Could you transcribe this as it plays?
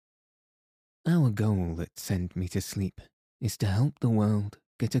Our goal at Send Me to Sleep is to help the world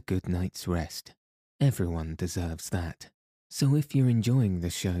get a good night's rest. Everyone deserves that. So if you're enjoying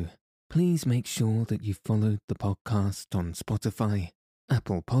the show, please make sure that you've followed the podcast on Spotify,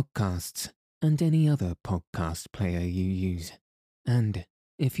 Apple Podcasts, and any other podcast player you use. And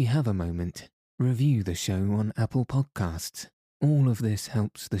if you have a moment, review the show on Apple Podcasts. All of this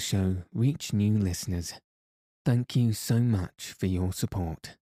helps the show reach new listeners. Thank you so much for your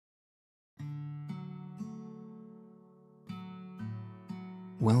support.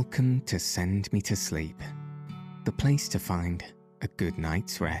 Welcome to Send Me to Sleep, the place to find a good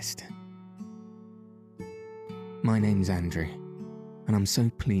night's rest. My name's Andrew, and I'm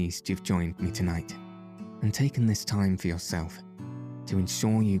so pleased you've joined me tonight and taken this time for yourself to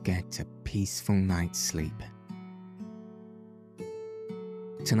ensure you get a peaceful night's sleep.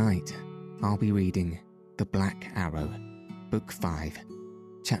 Tonight, I'll be reading The Black Arrow, Book 5,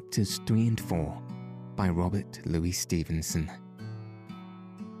 Chapters 3 and 4 by Robert Louis Stevenson.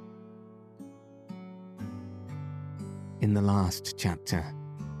 In the last chapter,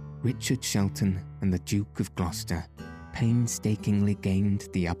 Richard Shelton and the Duke of Gloucester painstakingly gained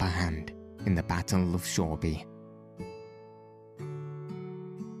the upper hand in the Battle of Shoreby.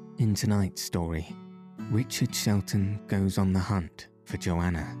 In tonight's story, Richard Shelton goes on the hunt for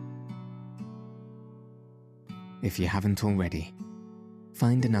Joanna. If you haven't already,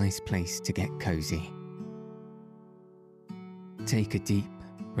 find a nice place to get cozy. Take a deep,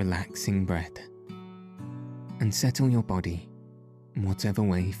 relaxing breath and settle your body in whatever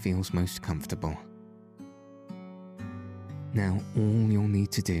way feels most comfortable. Now all you'll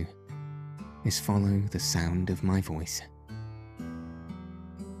need to do is follow the sound of my voice.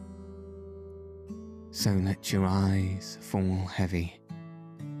 So let your eyes fall heavy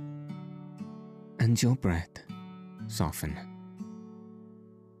and your breath soften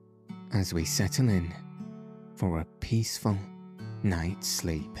as we settle in for a peaceful night's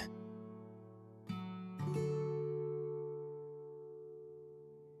sleep.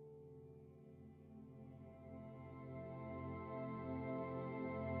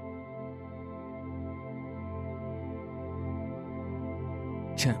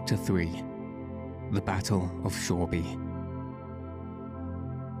 Chapter 3: The Battle of Shoreby.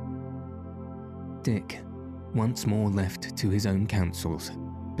 Dick, once more left to his own counsels,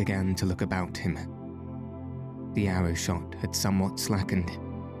 began to look about him. The arrow shot had somewhat slackened.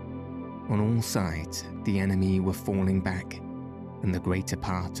 On all sides, the enemy were falling back, and the greater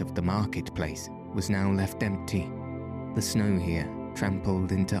part of the marketplace was now left empty. The snow here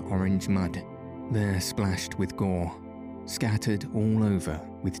trampled into orange mud, there splashed with gore, scattered all over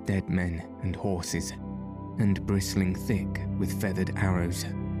with dead men and horses, and bristling thick with feathered arrows.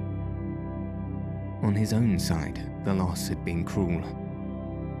 On his own side, the loss had been cruel.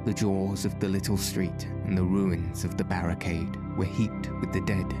 The jaws of the little street and the ruins of the barricade were heaped with the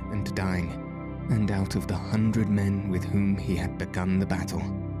dead and dying, and out of the 100 men with whom he had begun the battle,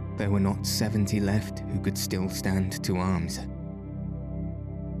 there were not 70 left who could still stand to arms.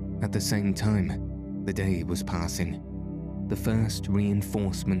 At the same time, the day was passing. The first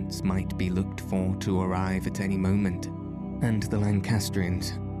reinforcements might be looked for to arrive at any moment, and the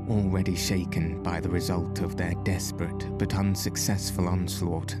Lancastrians, already shaken by the result of their desperate but unsuccessful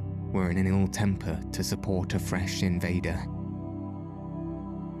onslaught, were in an ill temper to support a fresh invader.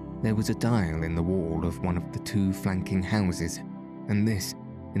 There was a dial in the wall of one of the 2 flanking houses, and this,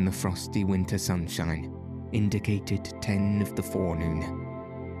 in the frosty winter sunshine, indicated 10 of the forenoon.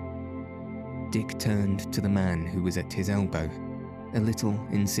 Dick turned to the man who was at his elbow, a little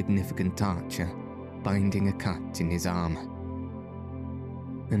insignificant archer, binding a cut in his arm.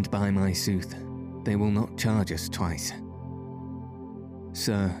 "And by my sooth, they will not charge us twice."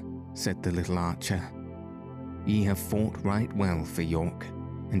 "Sir," said the little archer, "ye have fought right well for York,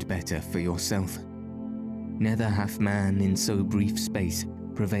 and better for yourself. Neither hath man in so brief space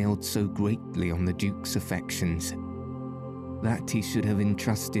prevailed so greatly on the Duke's affections. That he should have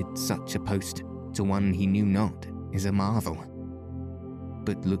entrusted such a post to one he knew not is a marvel.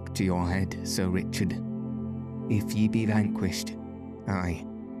 But look to your head, Sir Richard. If ye be vanquished, aye,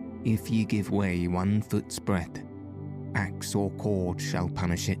 if ye give way 1 foot's breadth, axe or cord shall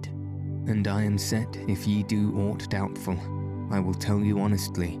punish it. And I am set, if ye do aught doubtful, I will tell you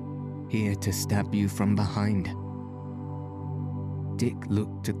honestly, here to stab you from behind." Dick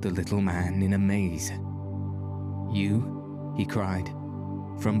looked at the little man in amaze. "You?" he cried,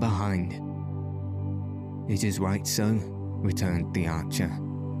 "from behind?" "It is right so," returned the archer,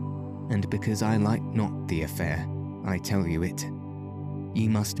 "and because I like not the affair, I tell you it. Ye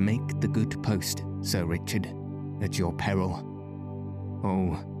must make the good post, Sir Richard, at your peril.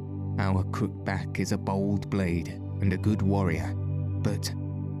 Oh, Our crookback is a bold blade and a good warrior, but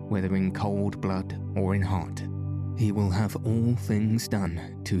whether in cold blood or in hot, he will have all things done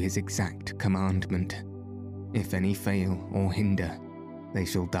to his exact commandment. If any fail or hinder, they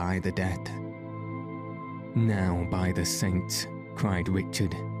shall die the death." "Now, by the saints," cried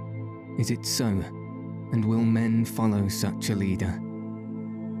Richard, "is it so, and will men follow such a leader?"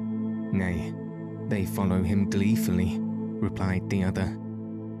 "Nay, they follow him gleefully," replied the other,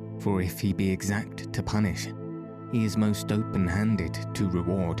 "for if he be exact to punish, he is most open-handed to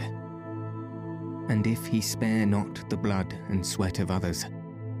reward. And if he spare not the blood and sweat of others,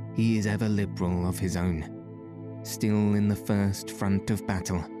 he is ever liberal of his own, still in the first front of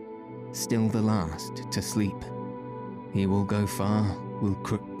battle, still the last to sleep. He will go far, will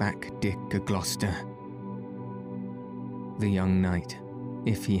Crookback Dick of Gloucester." The young knight,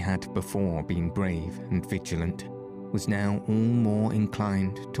 if he had before been brave and vigilant, was now all more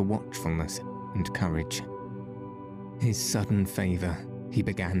inclined to watchfulness and courage. His sudden favour, he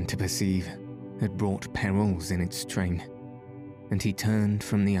began to perceive, had brought perils in its train, and he turned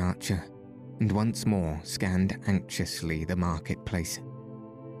from the archer and once more scanned anxiously the marketplace.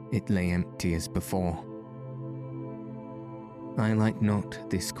 It lay empty as before. "I like not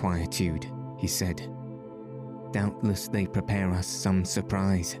this quietude," he said. "Doubtless they prepare us some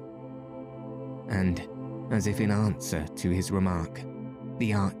surprise." And, as if in answer to his remark,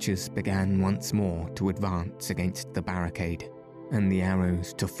 the archers began once more to advance against the barricade, and the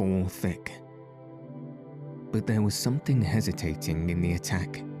arrows to fall thick. But there was something hesitating in the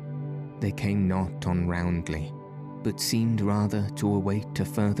attack. They came not on roundly, but seemed rather to await a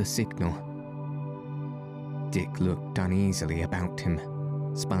further signal. Dick looked uneasily about him,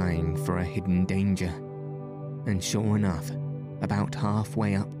 spying for a hidden danger, and sure enough, about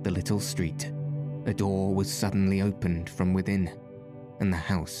halfway up the little street, a door was suddenly opened from within, and the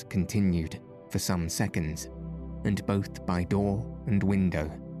house continued, for some seconds, and both by door and window,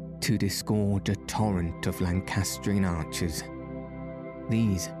 to disgorge a torrent of Lancastrian archers.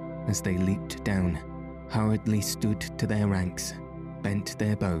 These, as they leaped down, hurriedly stood to their ranks, bent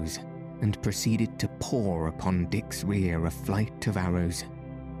their bows, and proceeded to pour upon Dick's rear a flight of arrows.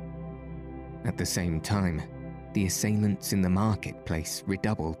 At the same time, the assailants in the marketplace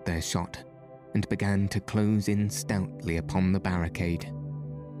redoubled their shot, and began to close in stoutly upon the barricade.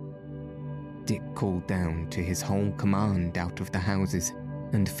 Dick called down to his whole command out of the houses,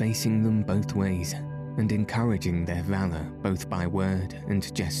 and facing them both ways, and encouraging their valour both by word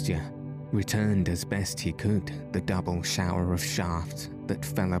and gesture, returned as best he could the double shower of shafts that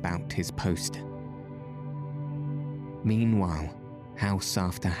fell about his post. Meanwhile, house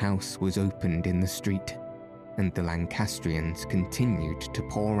after house was opened in the street, and the Lancastrians continued to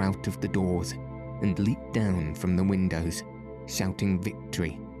pour out of the doors and leap down from the windows, shouting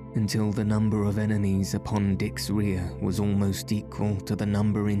victory, until the number of enemies upon Dick's rear was almost equal to the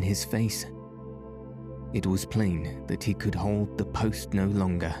number in his face. It was plain that he could hold the post no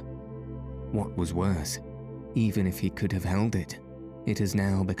longer. What was worse, even if he could have held it, it has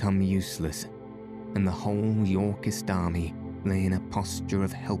now become useless, and the whole Yorkist army lay in a posture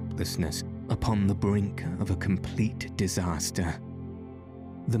of helplessness upon the brink of a complete disaster.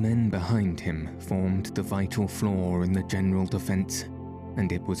 The men behind him formed the vital flaw in the general defence,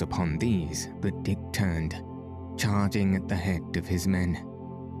 and it was upon these that Dick turned, charging at the head of his men.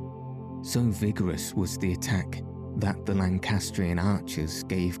 So vigorous was the attack that the Lancastrian archers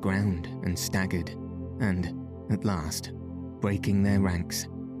gave ground and staggered, and, at last, breaking their ranks,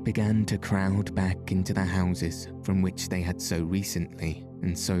 began to crowd back into the houses from which they had so recently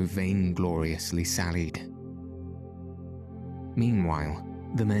and so vaingloriously sallied. Meanwhile,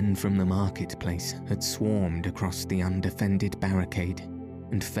 the men from the marketplace had swarmed across the undefended barricade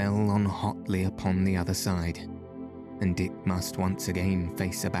and fell on hotly upon the other side, and Dick must once again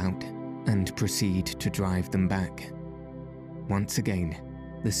face about and proceed to drive them back. Once again,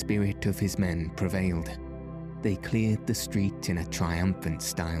 the spirit of his men prevailed. They cleared the street in a triumphant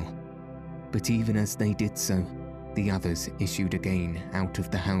style, but even as they did so, the others issued again out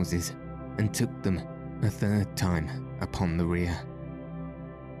of the houses and took them a third time upon the rear.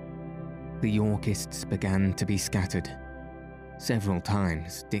 The Yorkists began to be scattered. Several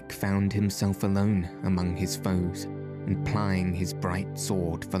times Dick found himself alone among his foes and plying his bright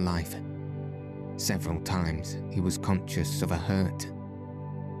sword for life. Several times he was conscious of a hurt.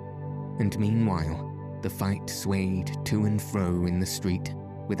 And meanwhile, the fight swayed to and fro in the street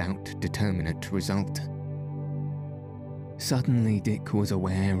without determinate result. Suddenly Dick was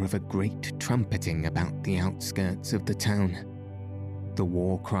aware of a great trumpeting about the outskirts of the town. The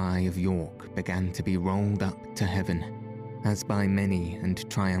war cry of York began to be rolled up to heaven, as by many and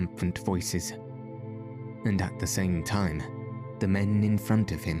triumphant voices. And at the same time, the men in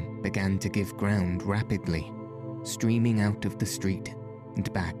front of him began to give ground rapidly, streaming out of the street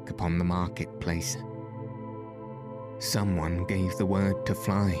and back upon the marketplace. Someone gave the word to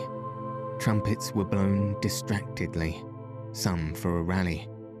fly. Trumpets were blown distractedly, some for a rally,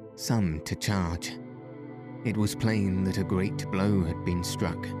 some to charge. It was plain that a great blow had been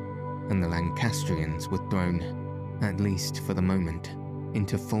struck, and the Lancastrians were thrown, at least for the moment,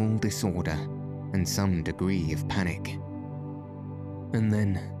 into full disorder and some degree of panic. And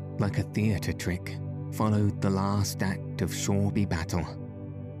then, like a theatre trick, followed the last act of Shoreby battle.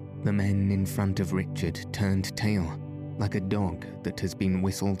 The men in front of Richard turned tail, like a dog that has been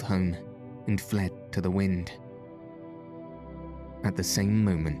whistled home, and fled to the wind. At the same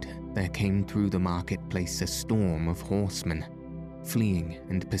moment, there came through the marketplace a storm of horsemen, fleeing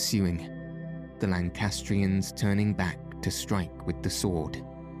and pursuing, the Lancastrians turning back to strike with the sword,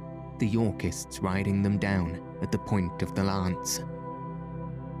 the Yorkists riding them down at the point of the lance.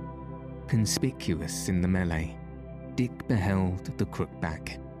 Conspicuous in the melee, Dick beheld the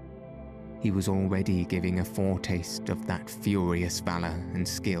Crookback. He was already giving a foretaste of that furious valour and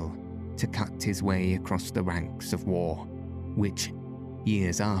skill to cut his way across the ranks of war, which,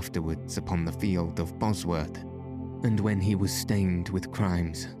 years afterwards upon the field of Bosworth, and when he was stained with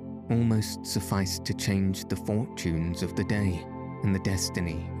crimes, almost sufficed to change the fortunes of the day and the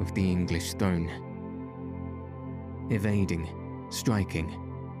destiny of the English throne. Evading, striking,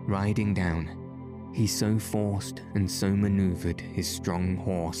 riding down, he so forced and so manoeuvred his strong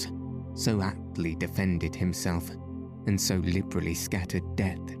horse, so aptly defended himself, and so liberally scattered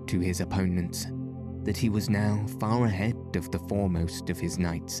death to his opponents, that he was now far ahead of the foremost of his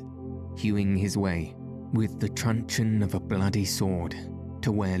knights, hewing his way, with the truncheon of a bloody sword,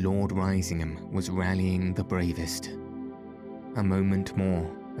 to where Lord Risingham was rallying the bravest. A moment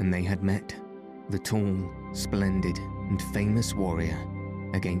more, and they had met, the tall, splendid, and famous warrior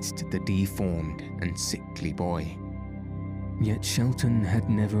against the deformed and sickly boy. Yet Shelton had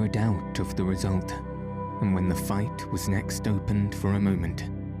never a doubt of the result, and when the fight was next opened for a moment,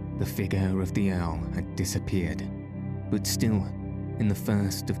 the figure of the Earl had disappeared. But still, in the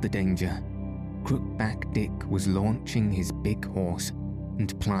first of the danger, Crookback Dick was launching his big horse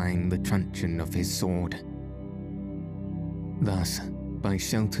and plying the truncheon of his sword. Thus, by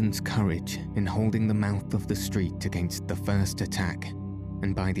Shelton's courage in holding the mouth of the street against the first attack,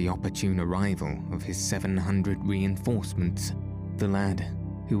 and by the opportune arrival of his 700 reinforcements, the lad,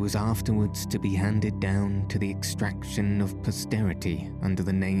 who was afterwards to be handed down to the extraction of posterity under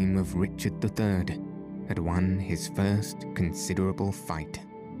the name of Richard III, had won his first considerable fight.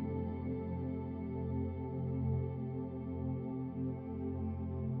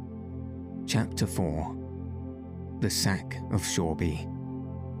 Chapter 4. The Sack of Shoreby.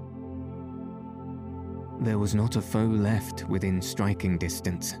 There was not a foe left within striking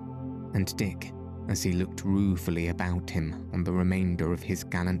distance, and Dick, as he looked ruefully about him on the remainder of his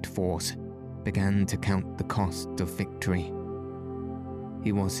gallant force, began to count the cost of victory.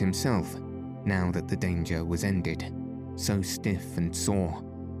 He was himself, now that the danger was ended, so stiff and sore,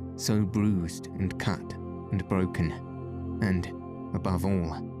 so bruised and cut and broken, and, above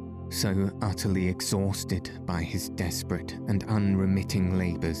all, so utterly exhausted by his desperate and unremitting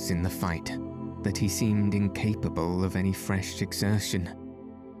labours in the fight, that he seemed incapable of any fresh exertion.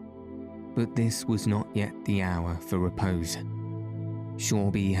 But this was not yet the hour for repose.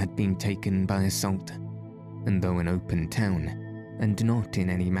 Shoreby had been taken by assault, and though an open town, and not in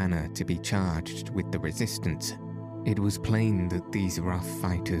any manner to be charged with the resistance, it was plain that these rough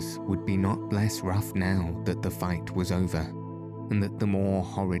fighters would be not less rough now that the fight was over, and that the more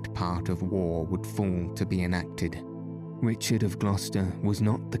horrid part of war would fall to be enacted. Richard of Gloucester was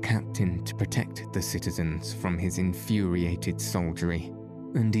not the captain to protect the citizens from his infuriated soldiery,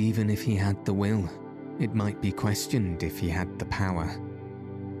 and even if he had the will, it might be questioned if he had the power.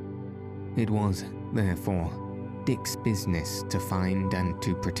 It was, therefore, Dick's business to find and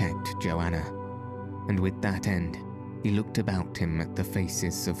to protect Joanna, and with that end, he looked about him at the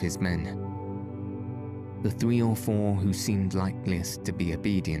faces of his men. The 3 or 4 who seemed likeliest to be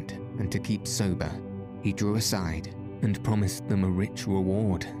obedient and to keep sober, he drew aside and promised them a rich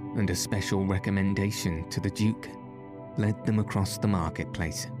reward and a special recommendation to the Duke, led them across the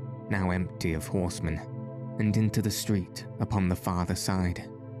marketplace, now empty of horsemen, and into the street upon the farther side.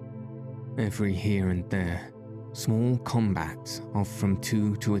 Every here and there, small combats of from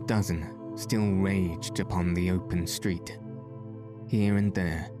 2 to a dozen still raged upon the open street. Here and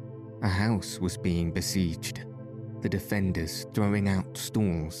there, a house was being besieged, the defenders throwing out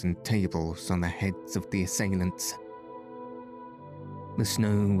stools and tables on the heads of the assailants. The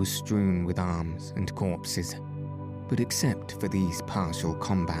snow was strewn with arms and corpses, but except for these partial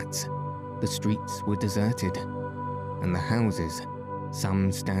combats, the streets were deserted, and the houses,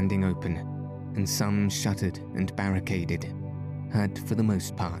 some standing open and some shuttered and barricaded, had for the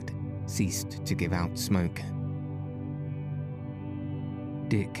most part ceased to give out smoke.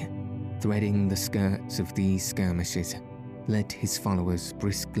 Dick, threading the skirts of these skirmishes, led his followers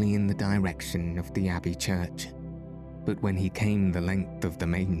briskly in the direction of the Abbey Church. But when he came the length of the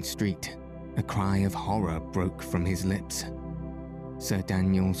main street, a cry of horror broke from his lips. Sir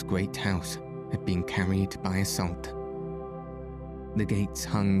Daniel's great house had been carried by assault. The gates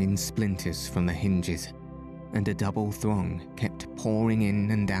hung in splinters from the hinges, and a double throng kept pouring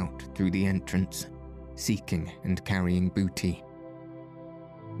in and out through the entrance, seeking and carrying booty.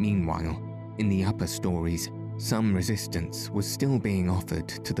 Meanwhile, in the upper stories, some resistance was still being offered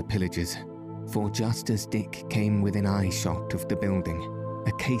to the pillagers, for just as Dick came within eye-shot of the building,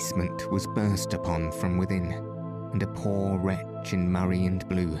 a casement was burst upon from within, and a poor wretch in murrey and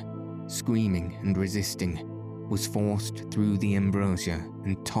blue, screaming and resisting, was forced through the embrasure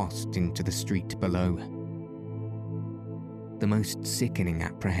and tossed into the street below. The most sickening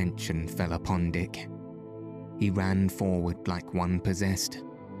apprehension fell upon Dick. He ran forward like one possessed,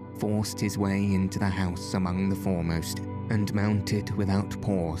 forced his way into the house among the foremost, and mounted without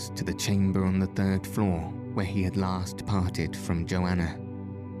pause to the chamber on the 3rd floor where he had last parted from Joanna.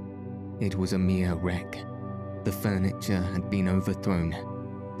 It was a mere wreck. The furniture had been overthrown,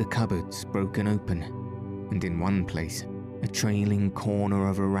 the cupboards broken open, and in one place, a trailing corner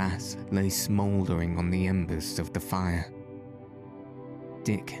of arras lay smouldering on the embers of the fire.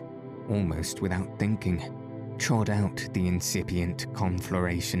 Dick, almost without thinking, trod out the incipient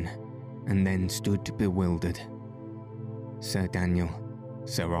conflagration, and then stood bewildered. Sir Daniel,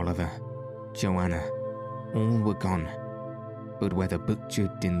 Sir Oliver, Joanna, all were gone, but whether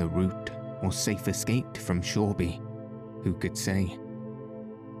butchered in the route or safe escaped from Shoreby, who could say?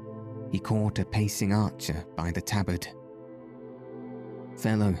 He caught a pacing archer by the tabard.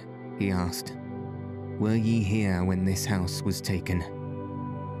 "Fellow," he asked, "were ye here when this house was taken?"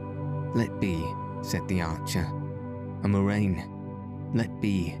 "Let be," said the archer. "A murrain. Let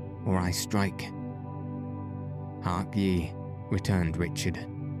be, or I strike." "Hark ye," returned Richard.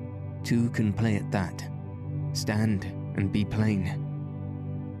 "Two can play at that. Stand and be plain."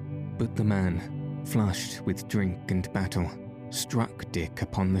 But the man, flushed with drink and battle, struck Dick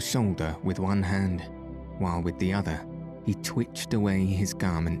upon the shoulder with one hand, while with the other he twitched away his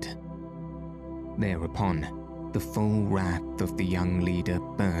garment. Thereupon, the full wrath of the young leader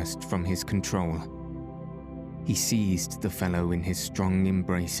burst from his control. He seized the fellow in his strong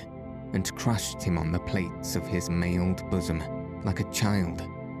embrace and crushed him on the plates of his mailed bosom like a child.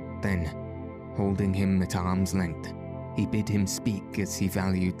 Then, holding him at arm's length, he bid him speak as he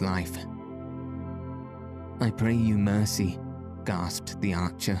valued life. "I pray you mercy," gasped the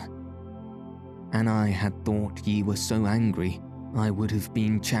archer. "An I had thought ye were so angry, I would have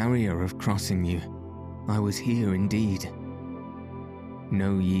been charier of crossing you. I was here indeed."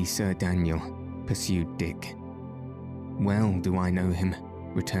 "Know ye Sir Daniel?" pursued Dick. "Well do I know him,"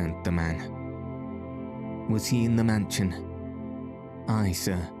 returned the man. "Was he in the mansion?" "Aye,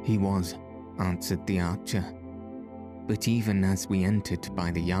 sir, he was," answered the archer. "But even as we entered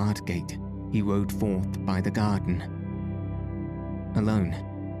by the yard gate, he rode forth by the garden." "Alone?"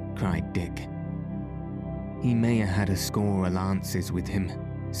 cried Dick. "He may have had a score of lances with him,"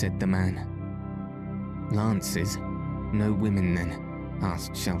 said the man. "Lances? No women then?"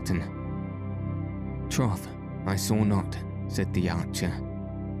 asked Shelton. "Troth, I saw not," said the archer.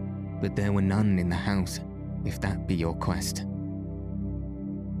 "But there were none in the house, if that be your quest."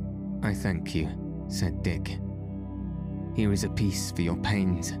 "I thank you," said Dick. "Here is a piece for your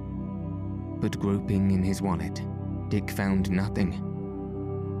pains." But groping in his wallet, Dick found nothing.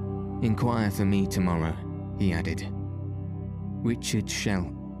 "Inquire for me tomorrow," he added.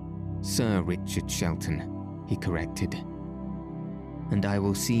 Sir Richard Shelton, he corrected. "And I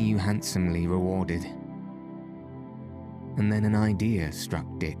will see you handsomely rewarded." And then an idea struck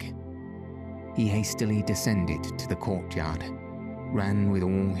Dick. He hastily descended to the courtyard, ran with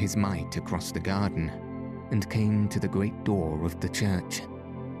all his might across the garden, and came to the great door of the church.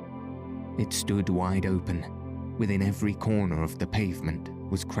 It stood wide open. Within every corner of the pavement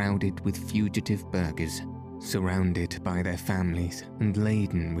was crowded with fugitive burghers, surrounded by their families and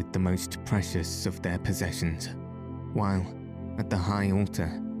laden with the most precious of their possessions, while, at the high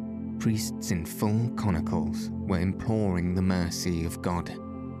altar, priests in full conicals were imploring the mercy of God.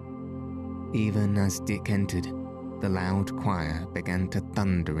 Even as Dick entered, the loud choir began to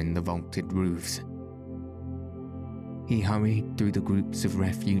thunder in the vaulted roofs. He hurried through the groups of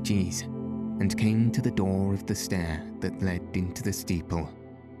refugees and came to the door of the stair that led into the steeple.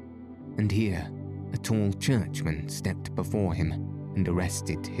 And here, a tall churchman stepped before him and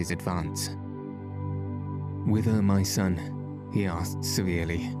arrested his advance. "Whither, my son?" he asked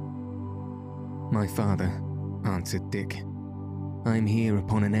severely. "My father," answered Dick. "I am here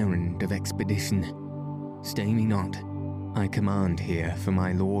upon an errand of expedition. Stay me not. I command here for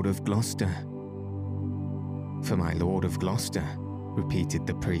my Lord of Gloucester." "For my Lord of Gloucester," repeated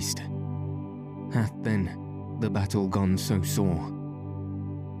the priest. "Hath, then, the battle gone so sore?"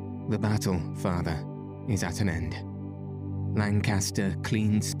 "The battle, father, is at an end. Lancaster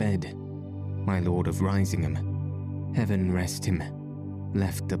clean sped. My Lord of Risingham, heaven rest him,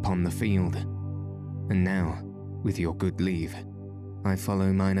 left upon the field. And now, with your good leave, I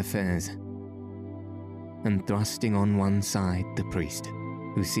follow mine affairs." And thrusting on one side the priest,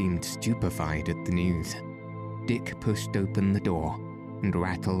 who seemed stupefied at the news, Dick pushed open the door and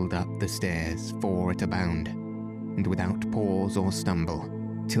rattled up the stairs 4 at a bound, and without pause or stumble,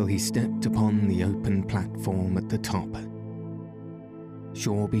 till he stepped upon the open platform at the top.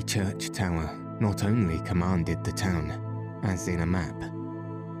 Shoreby church tower not only commanded the town, as in a map,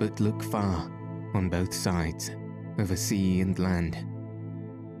 but looked far, on both sides, over sea and land.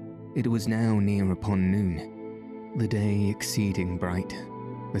 It was now near upon noon, the day exceeding bright,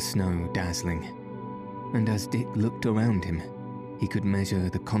 the snow dazzling, and as Dick looked around him, he could measure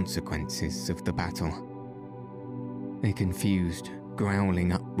the consequences of the battle. A confused,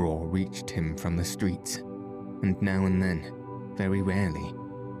 growling uproar reached him from the streets, and now and then, very rarely,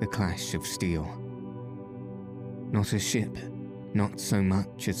 the clash of steel. Not a ship, not so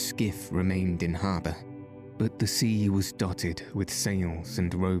much as skiff remained in harbour, but the sea was dotted with sails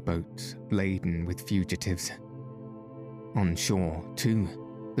and rowboats laden with fugitives. On shore, too,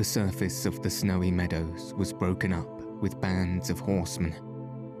 the surface of the snowy meadows was broken up with bands of horsemen,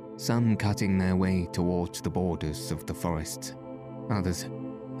 some cutting their way towards the borders of the forests, others,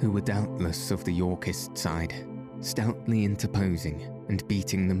 who were doubtless of the Yorkist side, stoutly interposing and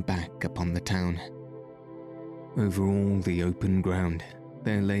beating them back upon the town. Over all the open ground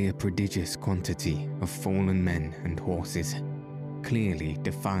there lay a prodigious quantity of fallen men and horses, clearly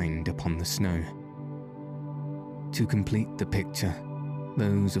defined upon the snow. To complete the picture,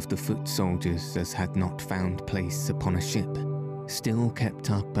 those of the foot soldiers as had not found place upon a ship still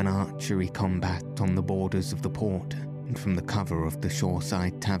kept up an archery combat on the borders of the port and from the cover of the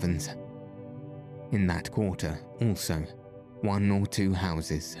shoreside taverns. In that quarter, also, 1 or 2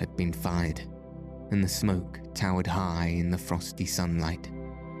 houses had been fired, and the smoke towered high in the frosty sunlight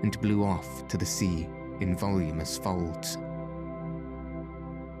and blew off to the sea in voluminous folds.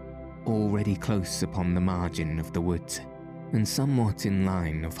 Already close upon the margin of the woods, and somewhat in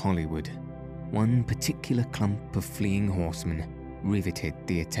line of Hollywood, one particular clump of fleeing horsemen riveted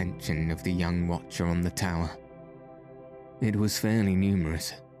the attention of the young watcher on the tower. It was fairly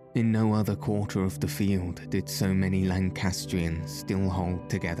numerous. In no other quarter of the field did so many Lancastrians still hold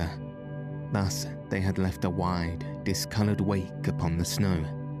together. Thus they had left a wide, discoloured wake upon the snow,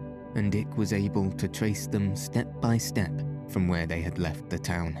 and Dick was able to trace them step by step from where they had left the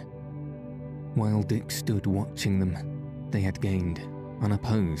town. While Dick stood watching them, they had gained,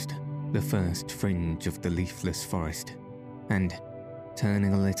 unopposed, the first fringe of the leafless forest, and,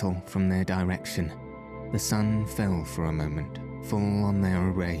 turning a little from their direction, the sun fell for a moment full on their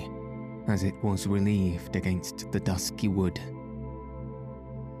array, as it was relieved against the dusky wood.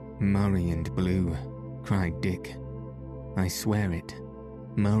 "Murray and blue," cried Dick. "I swear it,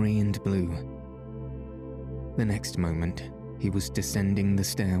 Murray and blue." The next moment, he was descending the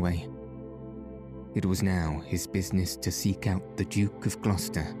stairway. It was now his business to seek out the Duke of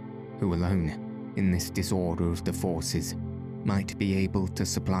Gloucester, who alone, in this disorder of the forces, might be able to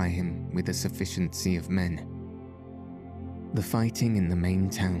supply him with a sufficiency of men. The fighting in the main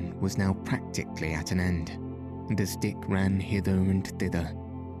town was now practically at an end, and as Dick ran hither and thither,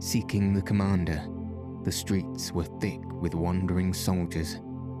 seeking the commander, the streets were thick with wandering soldiers,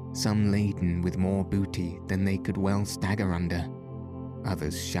 some laden with more booty than they could well stagger under,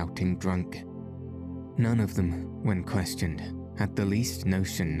 others shouting drunk. None of them, when questioned, had the least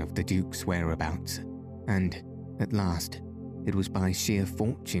notion of the Duke's whereabouts, and, at last, it was by sheer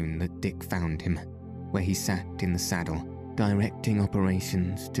fortune that Dick found him, where he sat in the saddle, directing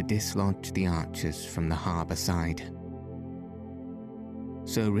operations to dislodge the archers from the harbour side.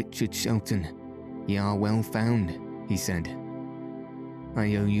 "Sir Richard Shelton, ye are well found," he said.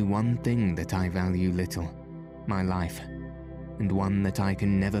 "I owe you one thing that I value little, my life, and one that I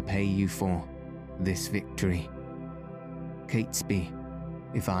can never pay you for, this victory. Catesby,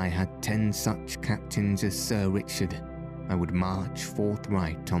 if I had 10 such captains as Sir Richard, I would march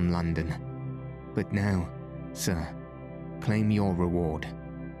forthright on London. But now, sir, claim your reward."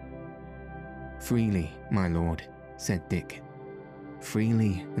 "Freely, my lord," said Dick,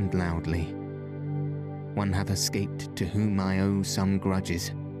 "freely and loudly. One hath escaped to whom I owe some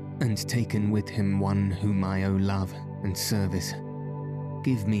grudges, and taken with him one whom I owe love and service.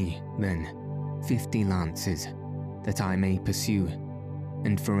 Give me, then, 50 lances, that I may pursue,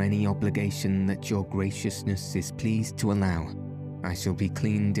 and for any obligation that your graciousness is pleased to allow, I shall be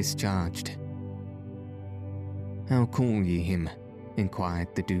clean discharged." "How call ye him?"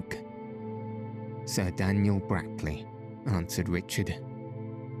 inquired the Duke. "Sir Daniel Brackley," answered Richard.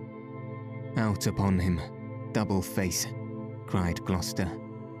 "Out upon him, double face," cried Gloucester.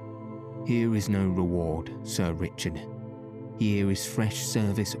 "Here is no reward, Sir Richard. Here is fresh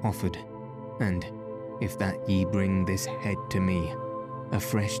service offered, and, if that ye bring this head to me, a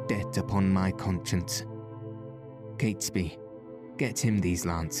fresh debt upon my conscience. Catesby, get him these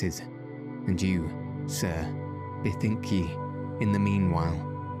lances, and you, sir, bethink ye, in the meanwhile,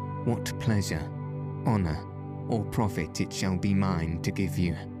 what pleasure, honour, or profit it shall be mine to give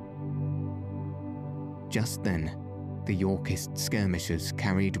you." Just then, the Yorkist skirmishers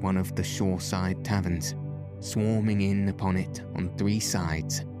carried one of the shoreside taverns, swarming in upon it on 3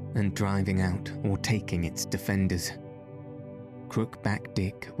 sides and driving out or taking its defenders. Crookback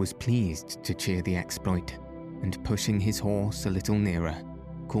Dick was pleased to cheer the exploit, and pushing his horse a little nearer,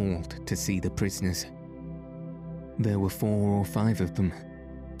 called to see the prisoners. There were 4 or 5 of them,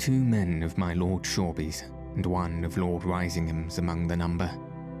 2 men of my Lord Shorby's and 1 of Lord Risingham's among the number,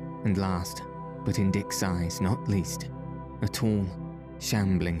 and last, but in Dick's eyes not least, a tall,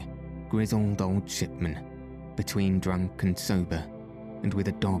 shambling, grizzled old shipman, between drunk and sober, and with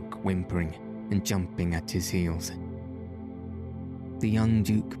a dog whimpering and jumping at his heels. The young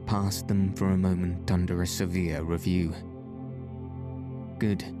Duke passed them for a moment under a severe review.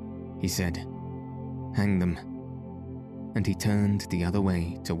 "Good," he said. "Hang them." And he turned the other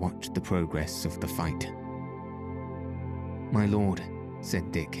way to watch the progress of the fight. "My lord,"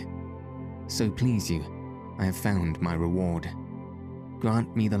 said Dick, "so please you, I have found my reward.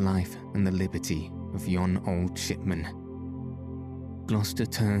 Grant me the life and the liberty of yon old shipman." Gloucester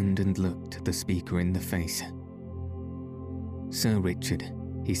turned and looked the speaker in the face. "Sir Richard,"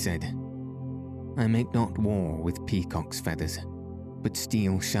 he said, "I make not war with peacock's feathers, but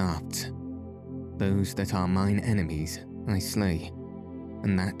steel shafts. Those that are mine enemies I slay,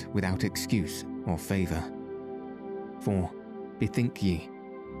 and that without excuse or favour. For, bethink ye,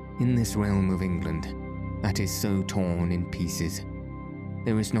 in this realm of England, that is so torn in pieces,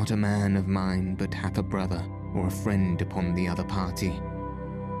 there is not a man of mine but hath a brother or a friend upon the other party.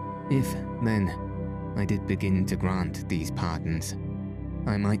 If, then, I did begin to grant these pardons,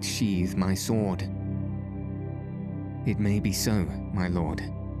 I might sheathe my sword. It may be so, my lord,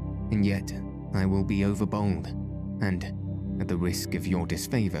 and yet I will be overbold, and, at the risk of your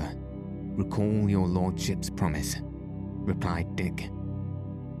disfavour, recall your lordship's promise," replied Dick.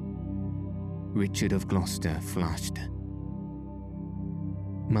 Richard of Gloucester flushed.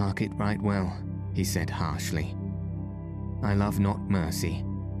 "Mark it right well," he said harshly. "I love not mercy,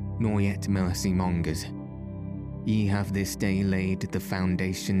 nor yet mercy-mongers. Ye have this day laid the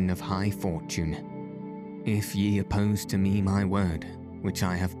foundation of high fortune. If ye oppose to me my word, which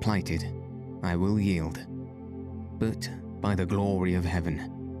I have plighted, I will yield. But, by the glory of heaven,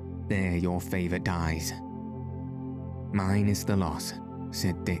 there your favour dies." "Mine is the loss,"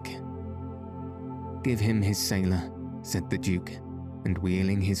 said Dick. "Give him his sailor," said the Duke, and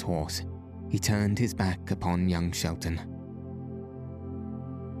wheeling his horse, he turned his back upon young Shelton.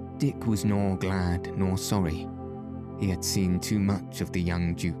 Dick was nor glad nor sorry. He had seen too much of the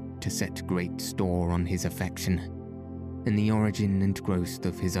young Duke to set great store on his affection, and the origin and growth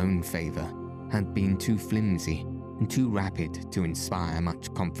of his own favour had been too flimsy and too rapid to inspire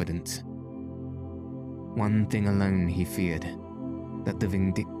much confidence. One thing alone he feared, that the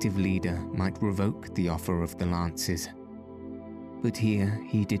vindictive leader might revoke the offer of the lances. But here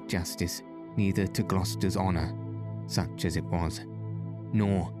he did justice neither to Gloucester's honour, such as it was,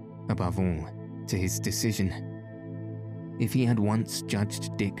 nor, above all, to his decision. If he had once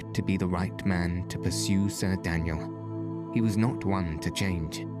judged Dick to be the right man to pursue Sir Daniel, he was not one to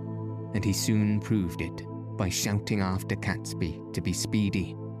change, and he soon proved it by shouting after Catesby to be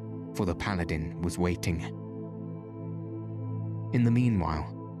speedy, for the paladin was waiting. In the meanwhile,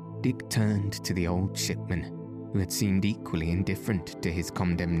 Dick turned to the old shipman, who had seemed equally indifferent to his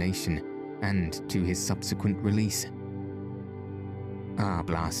condemnation and to his subsequent release. "Ah,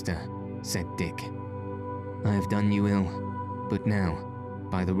 Blaster," said Dick, "I have done you ill, but now,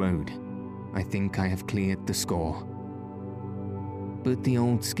 by the road, I think I have cleared the score. But the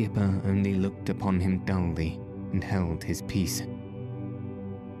old skipper only looked upon him dully and held his peace.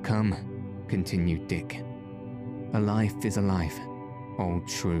 "Come," continued Dick. "A life is a life, old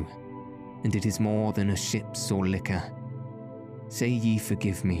shrew, and it is more than a ship's or liquor. Say ye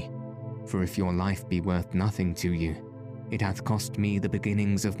forgive me, for if your life be worth nothing to you, it hath cost me the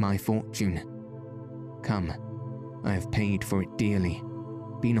beginnings of my fortune. Come, I have paid for it dearly,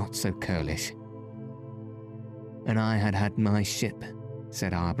 be not so churlish." "An I had had my ship,"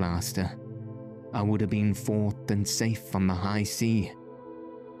 said Arblaster, "I would have been forth and safe on the high sea,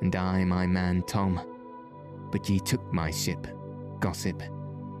 and I my man Tom. But ye took my ship, gossip,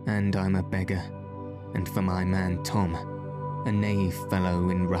 and I'm a beggar, and for my man Tom, a knave fellow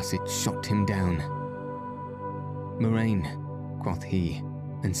in russet shot him down." "Moraine," quoth he,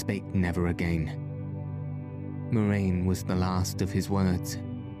 and spake never again. Moraine was the last of his words,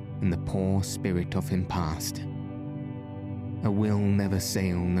 and the poor spirit of him passed. "I will never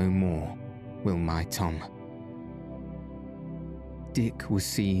sail no more, will my Tom." Dick was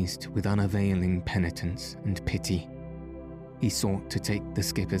seized with unavailing penitence and pity. He sought to take the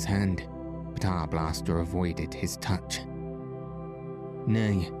skipper's hand, but Arblaster avoided his touch.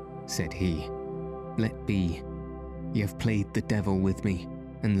 "Nay," said he, "let be. Ye have played the devil with me,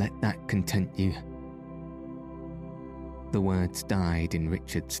 and let that content you." The words died in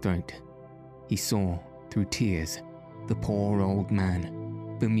Richard's throat. He saw, through tears, the poor old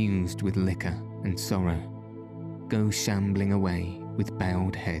man, bemused with liquor and sorrow, go shambling away with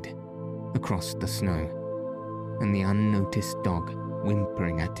bowed head across the snow, and the unnoticed dog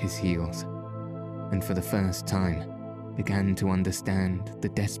whimpering at his heels, and for the first time began to understand the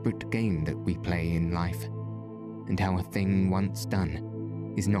desperate game that we play in life, and how a thing once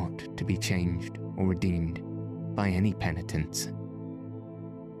done is not to be changed or redeemed by any penitence.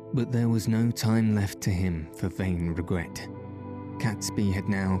 But there was no time left to him for vain regret. Catesby had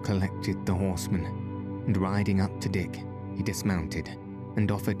now collected the horsemen, and riding up to Dick, he dismounted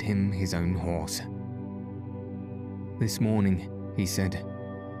and offered him his own horse. "This morning," he said,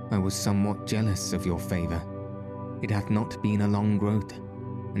 "I was somewhat jealous of your favour. It hath not been a long growth,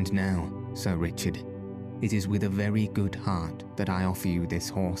 and now, Sir Richard, it is with a very good heart that I offer you this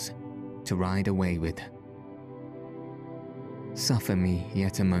horse, to ride away with." "Suffer me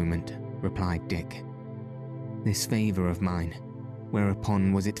yet a moment," replied Dick. "This favour of mine,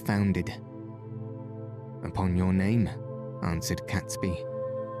 whereupon was it founded?" "Upon your name," answered Catesby.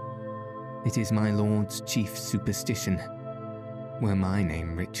 "It is my lord's chief superstition. Were my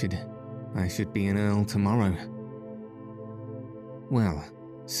name Richard, I should be an earl tomorrow." "Well,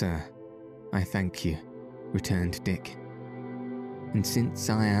 sir, I thank you," returned Dick. "And since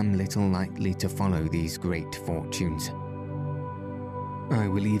I am little likely to follow these great fortunes, I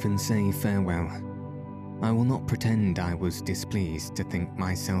will even say farewell. I will not pretend I was displeased to think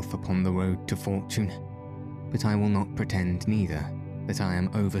myself upon the road to fortune, but I will not pretend neither that I am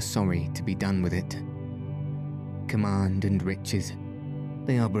over sorry to be done with it. Command and riches,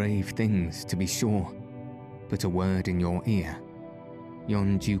 they are brave things to be sure, but a word in your ear.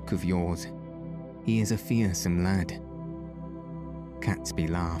 Yon Duke of yours, he is a fearsome lad." Catesby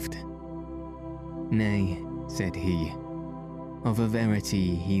laughed. "Nay," said he, "of a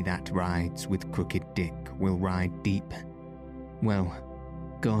verity he that rides with crooked Dick will ride deep. Well,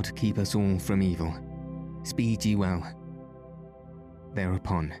 God keep us all from evil. Speed ye well."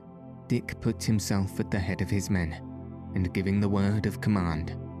 Thereupon, Dick put himself at the head of his men, and giving the word of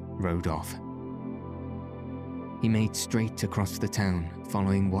command, rode off. He made straight across the town,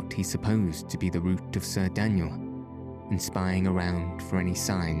 following what he supposed to be the route of Sir Daniel, and spying around for any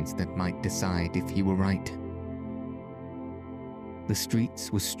signs that might decide if he were right. The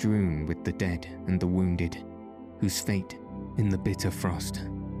streets were strewn with the dead and the wounded, whose fate, in the bitter frost,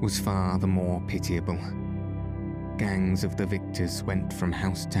 was far the more pitiable. Gangs of the victors went from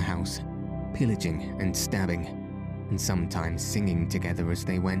house to house, pillaging and stabbing, and sometimes singing together as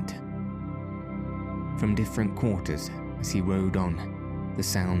they went. From different quarters, as he rode on, the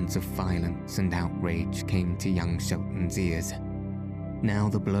sounds of violence and outrage came to young Shelton's ears. Now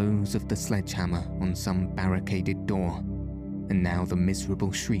the blows of the sledgehammer on some barricaded door, and now the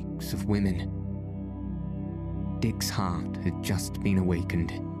miserable shrieks of women. Dick's heart had just been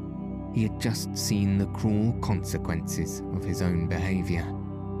awakened. He had just seen the cruel consequences of his own behaviour,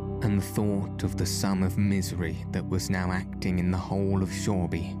 and the thought of the sum of misery that was now acting in the whole of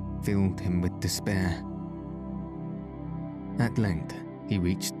Shoreby filled him with despair. At length he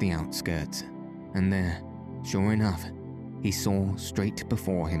reached the outskirts, and there, sure enough, he saw straight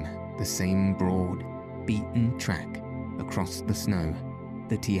before him the same broad, beaten track across the snow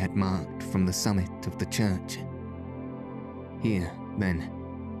that he had marked from the summit of the church. Here,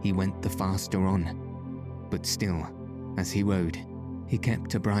 Then he went the faster on, but still, as he rode, he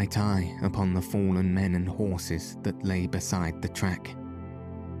kept a bright eye upon the fallen men and horses that lay beside the track.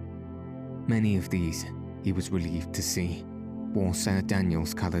 Many of these, he was relieved to see, wore Sir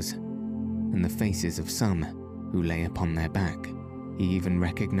Daniel's colours, and the faces of some who lay upon their back he even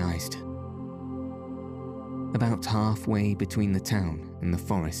recognised. About halfway between the town and the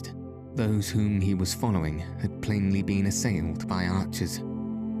forest, those whom he was following had plainly been assailed by archers,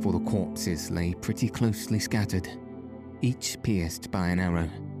 for the corpses lay pretty closely scattered, each pierced by an arrow.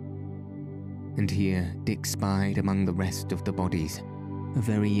 And here Dick spied among the rest of the bodies a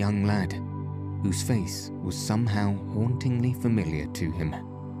very young lad, whose face was somehow hauntingly familiar to him.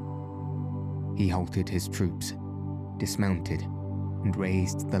 He halted his troops, dismounted, and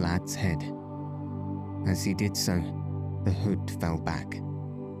raised the lad's head. As he did so, the hood fell back,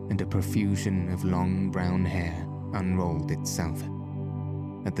 and a profusion of long brown hair unrolled itself.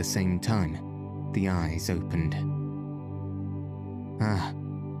 At the same time, the eyes opened. "Ah,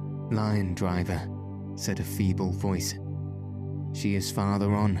 Lion Driver," said a feeble voice. "She is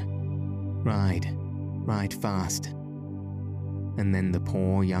farther on. Ride fast." And then the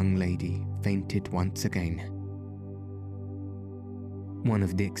poor young lady fainted once again. One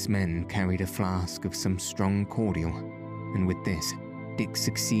of Dick's men carried a flask of some strong cordial, and with this, Dick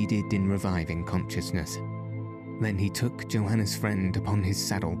succeeded in reviving consciousness. Then he took Johanna's friend upon his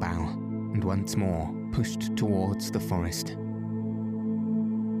saddle-bow, and once more pushed towards the forest.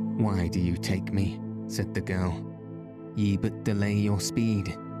 "Why do you take me?" said the girl. "Ye but delay your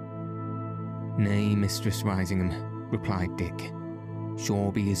speed." "Nay, Mistress Risingham," replied Dick.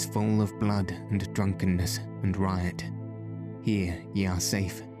 "Shoreby is full of blood and drunkenness and riot. Here ye are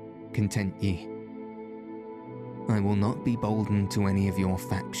safe. Content ye." "I will not be bolden to any of your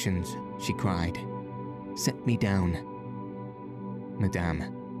factions," she cried. "Set me down." "Madame,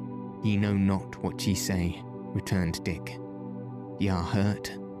 ye know not what ye say," returned Dick. "Ye are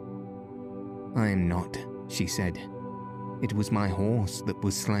hurt." "I am not," she said. "It was my horse that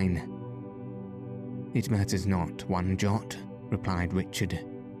was slain." "It matters not one jot," replied Richard.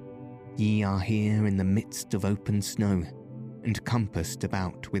 "Ye are here in the midst of open snow, and compassed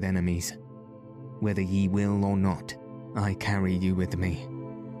about with enemies. Whether ye will or not, I carry you with me.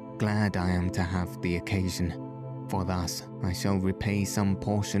 Glad I am to have the occasion, for thus I shall repay some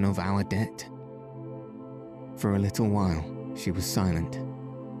portion of our debt." For a little while she was silent.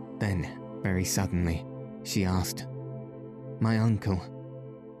 Then, very suddenly, she asked, "My uncle?"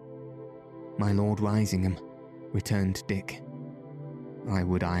 "My Lord Risingham," returned Dick. "I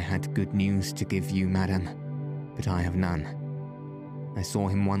would I had good news to give you, madam, but I have none. I saw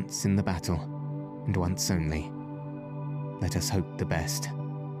him once in the battle, and once only. Let us hope the best."